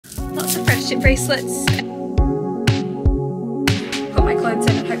Lots of friendship bracelets. Put my clothes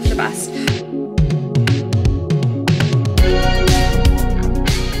in and hope for the best.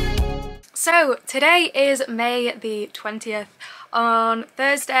 So today is May the 20th. On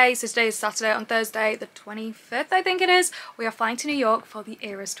Thursday, so today is Saturday, on Thursday the 25th I think it is, we are flying to New York for the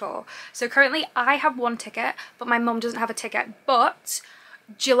Eras tour. So currently I have one ticket, but my mum doesn't have a ticket, but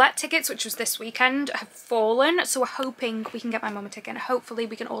Gillette tickets, which was this weekend, have fallen, so we're hoping we can get my mum a ticket, and hopefully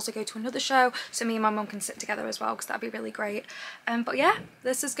we can also go to another show so me and my mum can sit together as well, because that'd be really great. But yeah,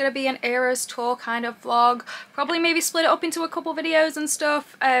 this is going to be an Eras tour kind of vlog, probably maybe split it up into a couple videos and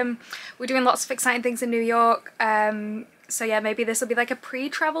stuff. We're doing lots of exciting things in New York, so yeah, maybe this will be like a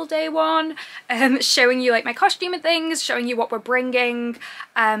pre-travel day one, showing you like my costume and things, showing you what we're bringing,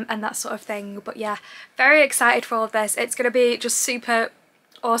 and that sort of thing. But yeah, very excited for all of this. It's going to be just super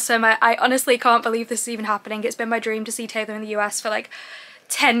awesome. I honestly can't believe this is even happening. It's been my dream to see Taylor in the US for like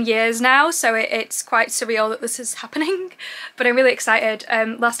 10 years now, so it's quite surreal that this is happening, but I'm really excited.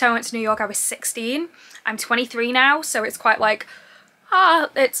 Last time I went to New York I was 16. I'm 23 now, so it's quite like,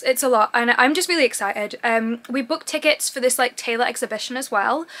 it's a lot, and I'm just really excited. We booked tickets for this like Taylor exhibition as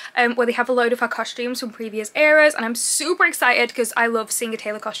well, where they have a load of her costumes from previous eras, and I'm super excited because I love seeing a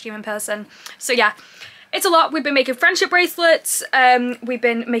Taylor costume in person. So yeah, it's a lot. We've been making friendship bracelets, we've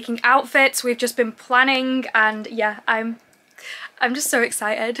been making outfits, we've just been planning, and yeah, I'm just so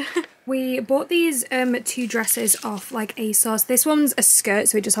excited. We bought these two dresses off like ASOS. This one's a skirt,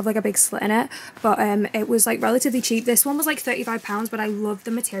 so it just have like a big slit in it, but it was like relatively cheap. This one was like £35, but I love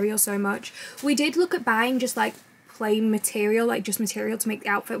the material so much. We did look at buying just like plain material, like just material to make the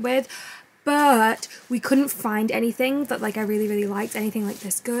outfit with, but we couldn't find anything that like I really liked, anything like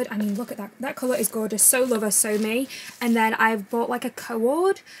this good. I mean, look at that, that colour is gorgeous, so lover, so me. And then I've bought like a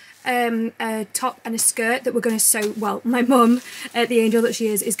cord, a top and a skirt that we're going to sew, well, my mum, the angel that she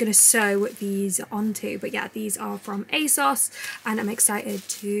is going to sew these onto. But yeah, these are from ASOS, and I'm excited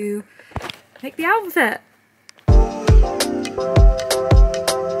to make the outfit.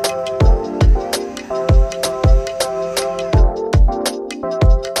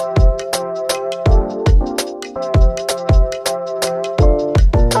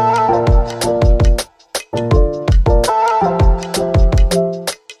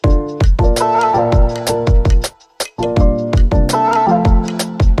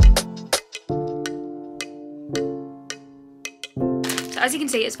 As you can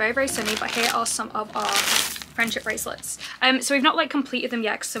see, it's very sunny, but here are some of our friendship bracelets. So we've not like completed them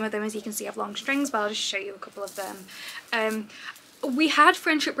yet, because some of them, as you can see, have long strings, but I'll just show you a couple of them. We had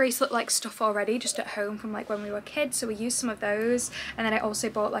friendship bracelet like stuff already just at home from like when we were kids, so we used some of those, and then I also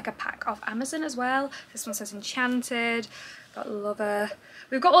bought like a pack off Amazon as well. This one says Enchanted, got Lover.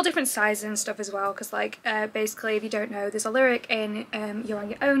 We've got all different sizes and stuff as well, because like basically, if you don't know, there's a lyric in You're on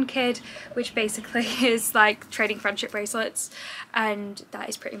Your Own Kid, which basically is like trading friendship bracelets, and that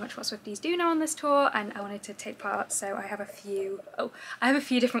is pretty much what Swifties do now on this tour, and I wanted to take part, so I have a few, I have a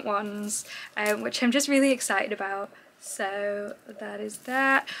few different ones, which I'm just really excited about. So that is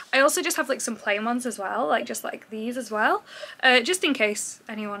that. I also just have like some plain ones as well, like just like these as well, just in case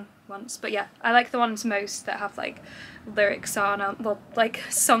anyone wants. But yeah, I like the ones most that have like lyrics on, well, like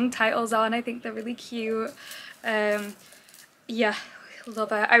song titles on. I think they're really cute. Yeah,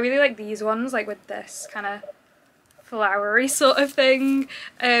 love it. I really like these ones, like with this kind of flowery sort of thing.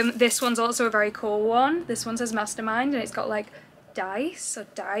 This one's also a very cool one. This one says Mastermind, and it's got like dice or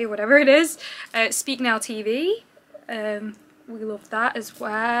die or whatever it is. Speak Now TV. We love that as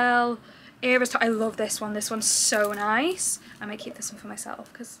well. Eras, I love this one. This one's so nice. I might keep this one for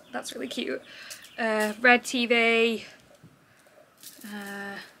myself because that's really cute. Red TV.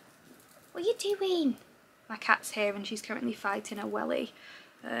 What are you doing? My cat's here and she's currently fighting a welly,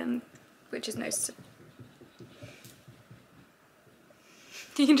 which is no.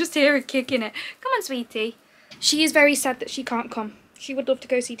 You can just hear her kicking it. Come on, sweetie. She is very sad that she can't come. She would love to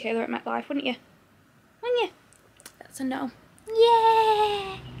go see Taylor at Metlife, wouldn't you? Wouldn't you? That's a no.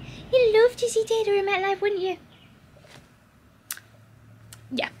 Yeah! You'd love to see Taylor at Metlife, wouldn't you?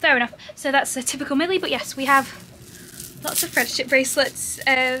 Yeah, fair enough. So that's a typical Millie, but yes, we have lots of friendship bracelets,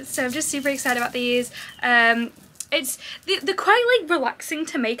 so I'm just super excited about these. They're quite like relaxing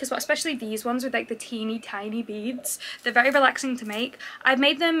to make as well, especially these ones with like the teeny tiny beads. They're very relaxing to make. I've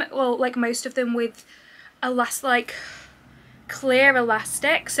made them, well, like most of them with like clear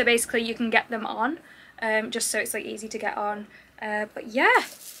elastic, so basically you can get them on, just so it's like easy to get on. But yeah,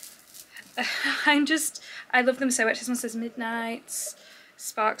 I love them so much. This one says Midnights,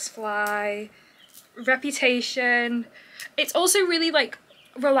 Sparks Fly, Reputation. It's also really like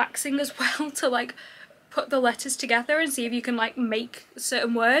relaxing as well to like put the letters together and see if you can like make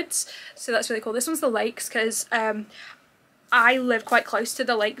certain words. So that's really cool. This one's the Lakes, because I live quite close to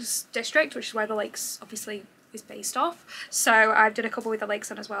the Lakes district, which is where the Lakes obviously is based off. So I've done a couple with the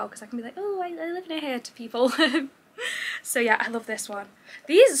Lakes on as well, because I can be like, oh, I live near here to people. So yeah, I love this one.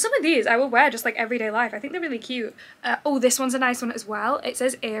 Some of these I will wear just like everyday life. I think they're really cute. Oh, this one's a nice one as well. It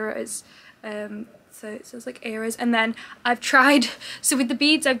says eras. So it says like eras, and then I've tried, so with the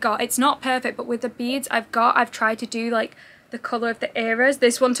beads I've got, it's not perfect, but with the beads I've tried to do like the colour of the eras.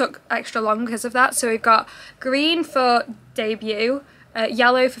 This one took extra long because of that. So we've got green for debut,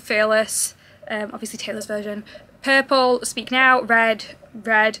 yellow for fearless, obviously Taylor's version, purple, speak now, red,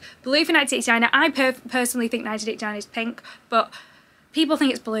 blue for 1989. Now I personally think 1989 is pink, but people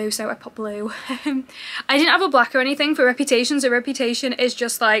think it's blue, so I put blue. I didn't have a black or anything for Reputation, so Reputation is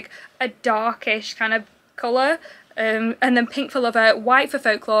just like a darkish kind of colour. And then pink for Lover, white for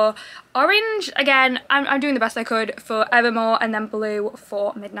Folklore, orange, again, I'm doing the best I could for Evermore, and then blue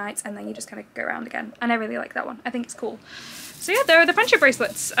for Midnight, and then you just kind of go around again. And I really like that one. I think it's cool. So yeah, there are the friendship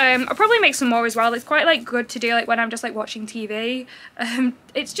bracelets. I'll probably make some more as well. It's quite like good to do like when I'm just like watching TV.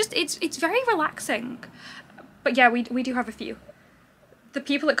 It's very relaxing. But yeah, we do have a few. The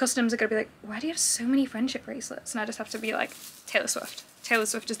people at customs are going to be like, why do you have so many friendship bracelets? And I just have to be like, Taylor Swift. Taylor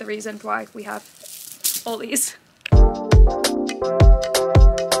Swift is the reason why we have all these.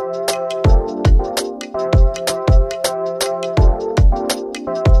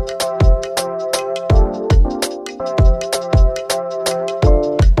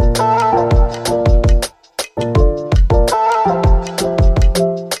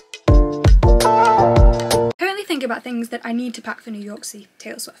 About things that I need to pack for New York to see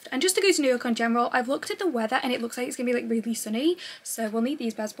Taylor Swift. And just to go to New York in general, I've looked at the weather and it looks like it's gonna be like really sunny, so we'll need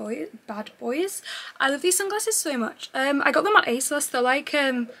these bad boys. I love these sunglasses so much. I got them on ASOS. They're like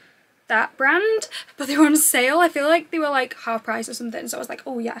that brand, but they were on sale. I feel like they were like half price or something, so I was like,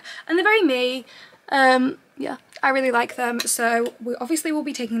 oh yeah. And they're very me. Yeah, I really like them, so we obviously will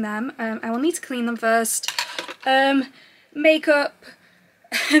be taking them. I will need to clean them first. Makeup,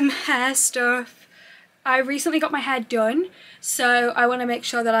 hair stuff. I recently got my hair done, so I want to make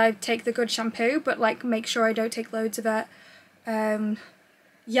sure that I take the good shampoo, but like make sure I don't take loads of it.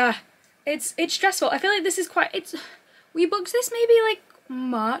 Yeah, it's stressful. I feel like this is we booked this maybe like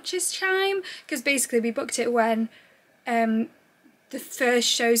March's time, because basically we booked it when the first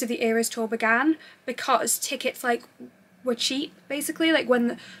shows of the Eras tour began, because tickets like were cheap basically, like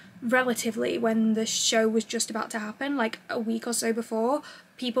when the show was just about to happen, like a week or so before.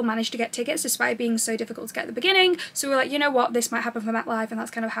 People managed to get tickets despite being so difficult to get at the beginning, so we were like, you know what, this might happen for Metlife, and that's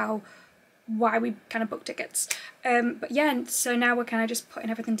kind of why we kind of booked tickets. But yeah, and so now we're kind of just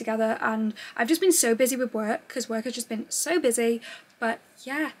putting everything together, and I've just been so busy with work, because work has just been so busy. But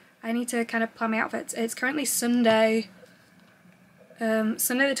yeah, I need to kind of plan my outfits. It's currently Sunday the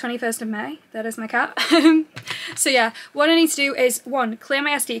 21st of May. That is my cat. So yeah, what I need to do is, one, clear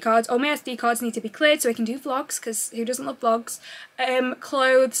my SD cards. All my SD cards need to be cleared so I can do vlogs, because who doesn't love vlogs?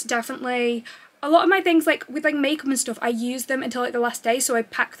 Clothes, definitely. A lot of my things, like with like makeup and stuff, I use them until like the last day, so I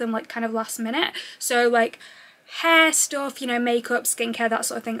pack them like kind of last minute. So like hair stuff, you know, makeup, skincare, that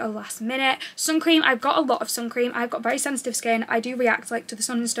sort of thing are last minute. Sun cream, I've got a lot of sun cream. I've got very sensitive skin. I do react like to the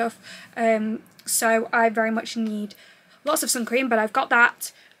sun and stuff, so I very much need lots of sun cream, but I've got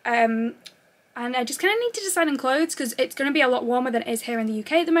that. And I just kind of need to decide on clothes, because it's going to be a lot warmer than it is here in the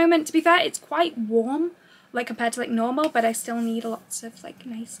UK at the moment. To be fair, it's quite warm, like compared to like normal, but I still need lots of like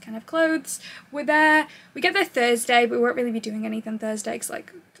nice kind of clothes. We get there Thursday, but we won't really be doing anything Thursday, because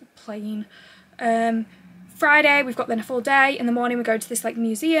like plain. Friday we've got then a full day. In the morning we go to this like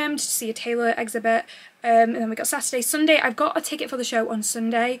museum to see a Taylor exhibit, and then we got Saturday, Sunday. I've got a ticket for the show on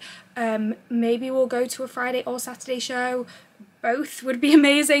Sunday. Maybe we'll go to a Friday or Saturday show. Both would be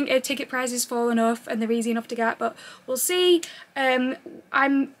amazing if ticket prices fall enough and they're easy enough to get, but we'll see.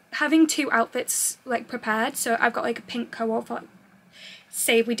 I'm having 2 outfits like prepared, so I've got like a pink co-op for like,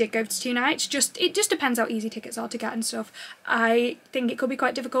 say if we did go to 2 nights. It just depends how easy tickets are to get and stuff. I think it could be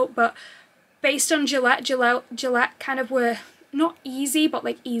quite difficult, but based on Gillette kind of were not easy, but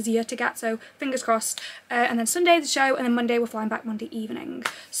like easier to get, so fingers crossed. And then Sunday the show, and then Monday we're flying back Monday evening.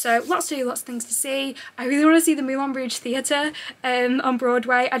 So lots to do, lots of things to see. I really want to see the Moulin Rouge Theatre on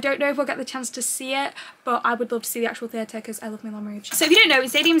Broadway. I don't know if we'll get the chance to see it, but I would love to see the actual theatre, because I love Moulin Rouge. So if you don't know, in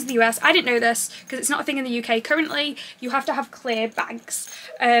stadiums in the US, I didn't know this because it's not a thing in the UK. Currently you have to have clear bags.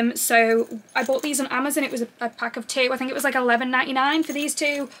 So I bought these on Amazon. It was a pack of 2. I think it was like $11.99 for these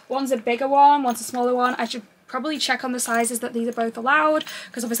 2. One's a bigger one, one's a smaller one. I should probably check on the sizes that these are both allowed,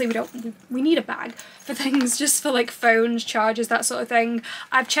 because obviously we need a bag for things, just for like phones, chargers, that sort of thing.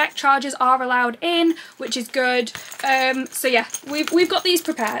 I've checked chargers are allowed in, which is good. So yeah, we've got these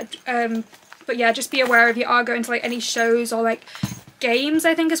prepared. But yeah, just be aware if you are going to like any shows or like games,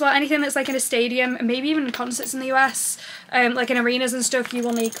 I think as well, anything that's like in a stadium, and maybe even concerts in the US, like in arenas and stuff, you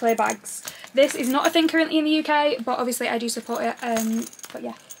will need clear bags. This is not a thing currently in the UK, but obviously I do support it. But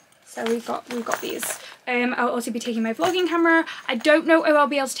yeah, so we've got these. I'll also be taking my vlogging camera. I don't know if I'll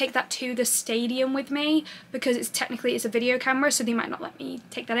be able to take that to the stadium with me, because it's a video camera, so they might not let me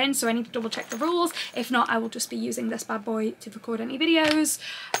take that in, so I need to double check the rules. If not, I will just be using this bad boy to record any videos.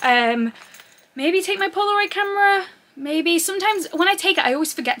 Maybe take my Polaroid camera. Maybe. Sometimes when I take it, I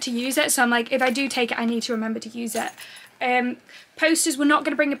always forget to use it, so I'm like, if I do take it, I need to remember to use it. Posters, we're not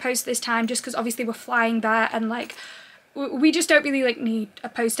going to bring a poster this time, just because obviously we're flying there, and like we just don't really like need a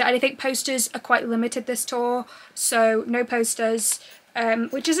poster. And I think posters are quite limited this tour, so no posters,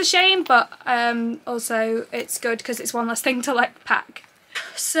 which is a shame, but also it's good because it's one less thing to like pack.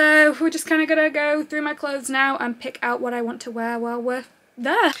 So we're just kind of gonna go through my clothes now and pick out what I want to wear while we're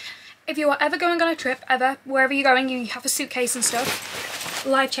there. If you are ever going on a trip, wherever you're going, you have a suitcase and stuff,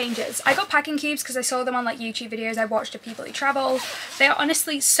 life changes. I got packing cubes because I saw them on like YouTube videos I watched of people who travel. They are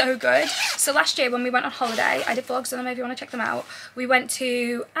honestly so good. So last year when we went on holiday, I did vlogs on them if you want to check them out. We went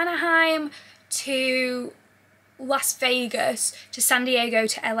to Anaheim, to Las Vegas, to San Diego,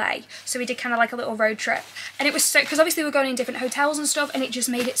 to LA. So we did kind of like a little road trip, and it was so, because obviously we're going in different hotels and stuff, and it just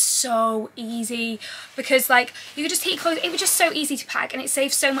made it so easy, because like you could just heat clothes. It was just so easy to pack, and it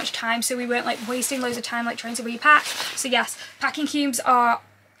saved so much time, so we weren't like wasting loads of time like trying to repack. So yes, packing cubes are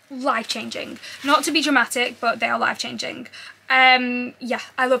life-changing. Not to be dramatic, but they are life-changing. Yeah,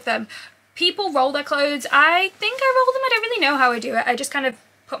 I love them. People roll their clothes. I think I roll them. I don't really know how I do it. I just kind of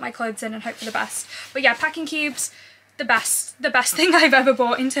put my clothes in and hope for the best. But yeah, packing cubes, the best thing I've ever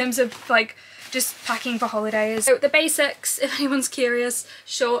bought in terms of like just packing for holidays. So the basics, if anyone's curious: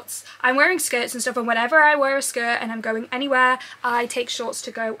 shorts. I'm wearing skirts and stuff, and whenever I wear a skirt and I'm going anywhere, I take shorts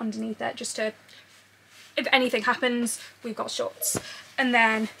to go underneath it, just to, if anything happens, we've got shorts. And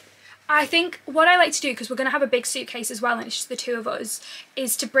then I think what I like to do, because we're going to have a big suitcase as well and it's just the two of us,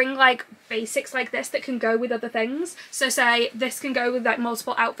 is to bring like basics like this that can go with other things. So say this can go with like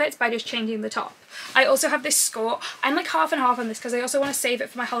multiple outfits by just changing the top. I also have this skirt. I'm like half and half on this because I also want to save it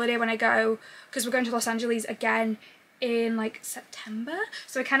for my holiday when I go, because we're going to Los Angeles again in like September,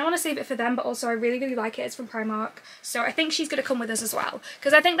 so I kind of want to save it for them, but also I really like it. It's from Primark, so I think she's going to come with us as well,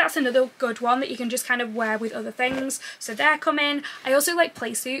 because I think that's another good one that you can just kind of wear with other things. So they're coming. I also like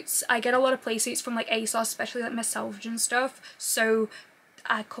play suits. I get a lot of play suits from like ASOS, especially like Miss Selfridge and stuff, so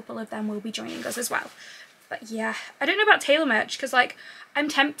a couple of them will be joining us as well. But yeah, I don't know about tailor merch, because like I'm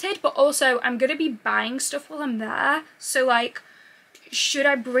tempted, but also I'm going to be buying stuff while I'm there, so like should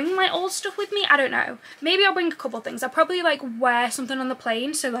I bring my old stuff with me? I don't know. Maybe I'll bring a couple things. I'll probably like wear something on the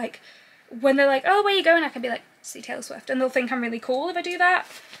plane, so like when they're like, oh, where are you going? I can be like, see Taylor Swift, and they'll think I'm really cool if I do that,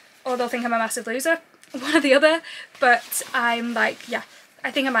 or they'll think I'm a massive loser, one or the other. But I'm like, yeah,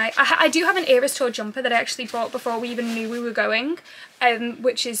 I think I might. I do have an Eras Tour jumper that I actually bought before we even knew we were going,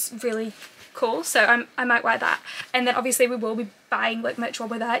 which is really cool, so I might wear that. And then obviously we will be buying like merch while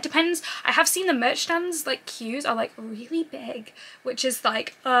we're there. It depends. I have seen the merch stands, like queues are like really big, which is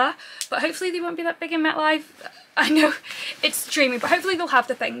like but hopefully they won't be that big in Metlife. I know it's dreamy, but hopefully they'll have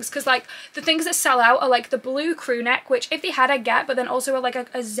the things, because like the things that sell out are like the blue crew neck, which if they had I'd get, but then also like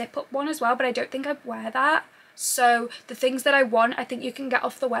a zip up one as well, but I don't think I'd wear that. So the things that I want, I think you can get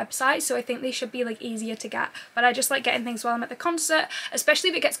off the website, so I think they should be like easier to get. But I just like getting things while I'm at the concert, especially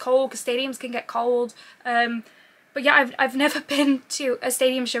if it gets cold, because stadiums can get cold. But yeah, I've never been to a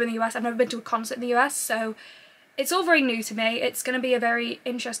stadium show in the US. I've never been to a concert in the US, so it's all very new to me. It's going to be a very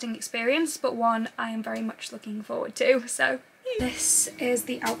interesting experience, but one I am very much looking forward to. So this is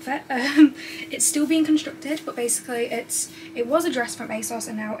the outfit. It's still being constructed, but basically it was a dress from ASOS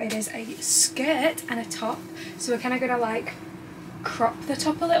and now it is a skirt and a top. So we're kind of going to like crop the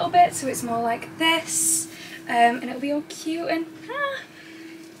top a little bit so it's more like this, and it'll be all cute, and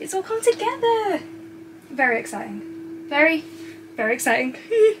it's all come together. Very exciting. Very exciting.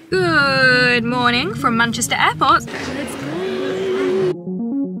 Good morning from Manchester Airport. Let's go.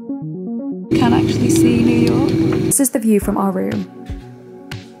 Can't actually see New York. This is the view from our room.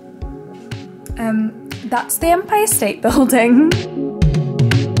 That's the Empire State Building.